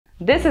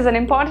This is an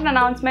important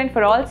announcement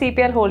for all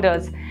CPL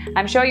holders.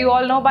 I'm sure you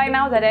all know by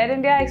now that Air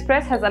India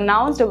Express has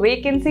announced a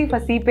vacancy for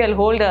CPL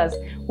holders.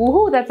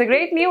 Woohoo, that's a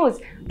great news!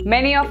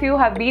 Many of you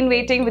have been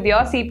waiting with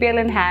your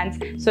CPL in hands.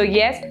 So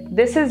yes,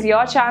 this is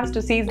your chance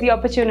to seize the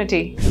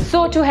opportunity.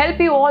 So to help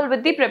you all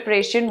with the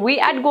preparation,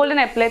 we at Golden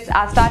Epaulettes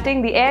are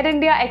starting the Air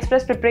India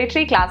Express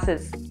preparatory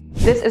classes.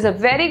 This is a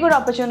very good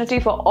opportunity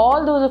for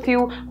all those of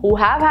you who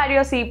have had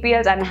your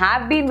CPLs and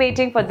have been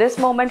waiting for this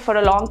moment for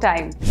a long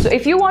time. So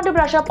if you want to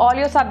brush up all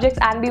your subjects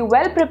and be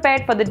well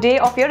prepared for the day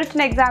of your written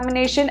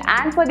examination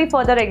and for the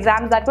further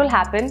exams that will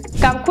happen,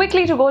 come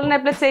quickly to Golden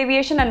Epaulettes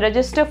Aviation and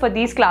register for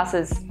these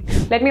classes.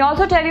 Let me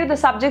also tell you the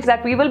subjects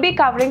that we will be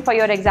covering for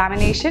your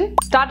examination.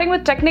 Starting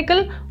with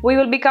technical, we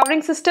will be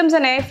covering systems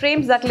and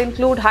airframes that will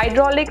include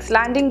hydraulics,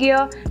 landing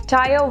gear,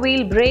 tire,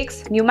 wheel,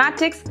 brakes,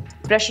 pneumatics,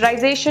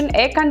 pressurization,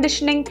 air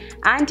conditioning,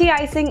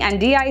 anti-icing and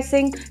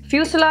de-icing,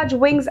 fuselage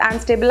wings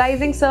and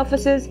stabilizing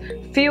surfaces,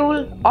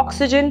 fuel,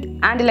 oxygen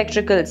and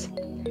electricals.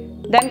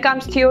 Then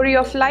comes theory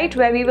of flight,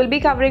 where we will be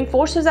covering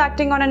forces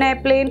acting on an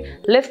airplane,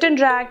 lift and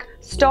drag,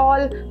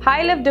 stall,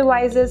 high lift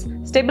devices,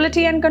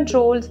 stability and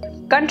controls,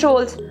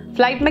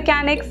 flight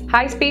mechanics,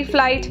 high-speed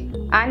flight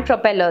and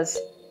propellers.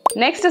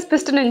 Next is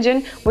piston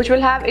engine, which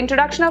will have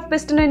introduction of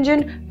piston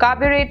engine,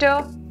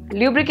 carburetor,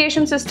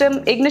 lubrication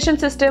system, ignition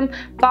system,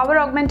 power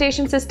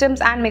augmentation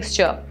systems and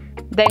mixture.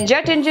 Then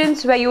jet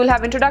engines, where you will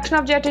have introduction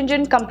of jet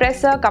engine,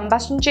 compressor,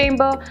 combustion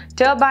chamber,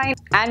 turbine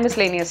and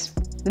miscellaneous.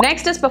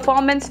 Next is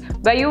performance,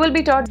 where you will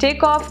be taught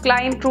takeoff,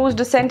 climb, cruise,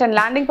 descent and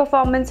landing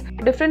performance,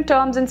 different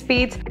terms and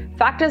speeds,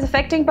 factors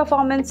affecting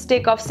performance,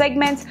 takeoff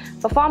segments,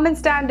 performance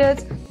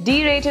standards,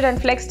 derated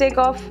and flex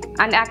takeoff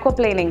and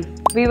aquaplaning.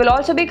 We will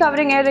also be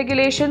covering air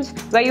regulations,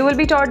 where you will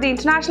be taught the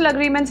international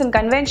agreements and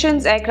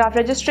conventions, aircraft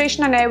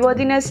registration and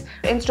airworthiness,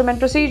 instrument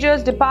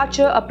procedures,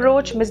 departure,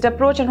 approach, missed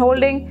approach and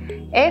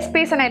holding,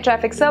 airspace and air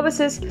traffic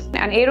services,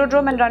 and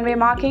aerodrome and runway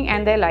marking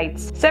and their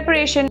lights.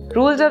 Separation,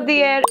 rules of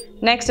the air.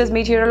 Next is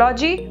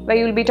meteorology, where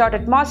you will be taught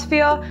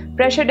atmosphere,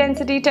 pressure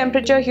density,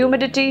 temperature,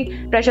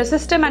 humidity, pressure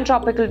system and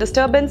tropical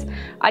disturbance,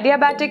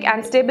 adiabatic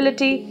and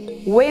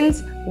stability,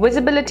 winds,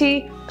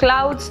 visibility,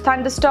 clouds,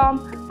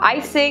 thunderstorm,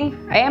 icing,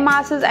 air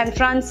masses and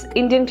fronts,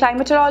 Indian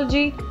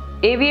climatology,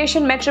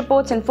 aviation met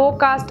reports and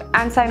forecast,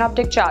 and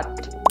synoptic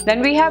chart.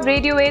 Then we have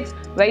radio aids,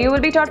 where you will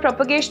be taught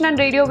propagation and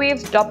radio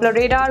waves, Doppler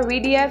radar,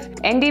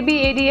 VDF,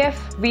 NDB, ADF,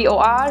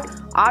 VOR,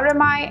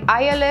 RMI,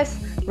 ILS,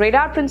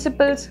 radar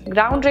principles,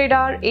 ground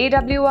radar,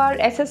 AWR,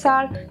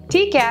 SSR,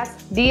 TCAS,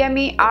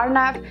 DME,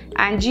 RNAV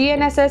and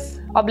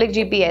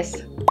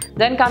GNSS/GPS.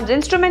 Then comes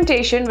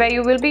instrumentation, where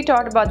you will be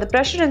taught about the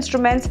pressure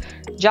instruments,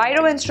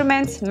 gyro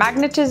instruments,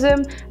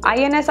 magnetism,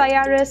 INS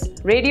IRS,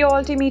 radio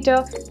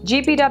altimeter,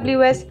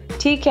 GPWS,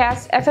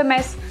 TCAS,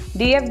 FMS,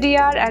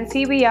 DFDR and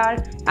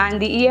CVR and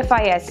the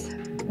EFIS.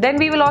 Then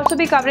we will also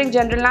be covering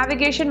general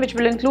navigation, which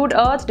will include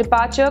Earth,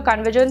 departure,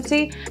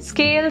 convergency,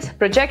 scales,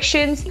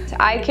 projections,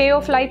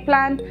 ICAO flight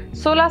plan,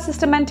 solar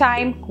system and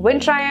time,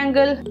 wind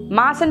triangle,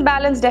 mass and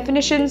balance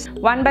definitions,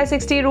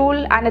 1/60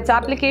 rule and its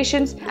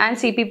applications, and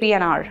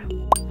CPPNR.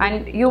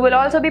 And you will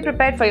also be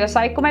prepared for your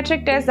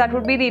psychometric tests, that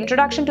would be the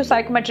introduction to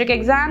psychometric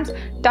exams,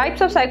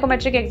 types of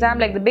psychometric exam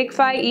like the Big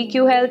 5,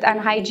 EQ, health and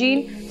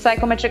hygiene,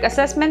 psychometric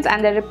assessments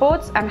and their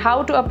reports, and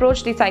how to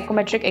approach the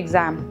psychometric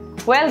exam.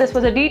 Well, this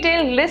was a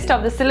detailed list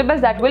of the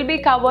syllabus that will be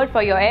covered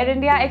for your Air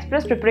India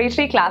Express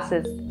preparatory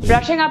classes.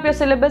 Brushing up your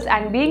syllabus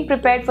and being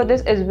prepared for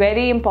this is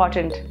very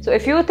important. So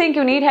if you think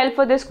you need help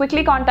for this,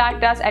 quickly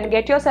contact us and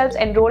get yourselves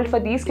enrolled for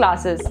these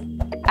classes.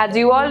 As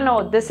you all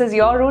know, this is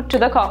your route to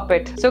the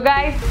cockpit. So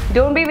guys,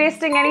 don't be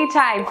wasting any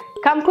time.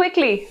 Come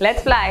quickly,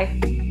 let's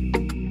fly.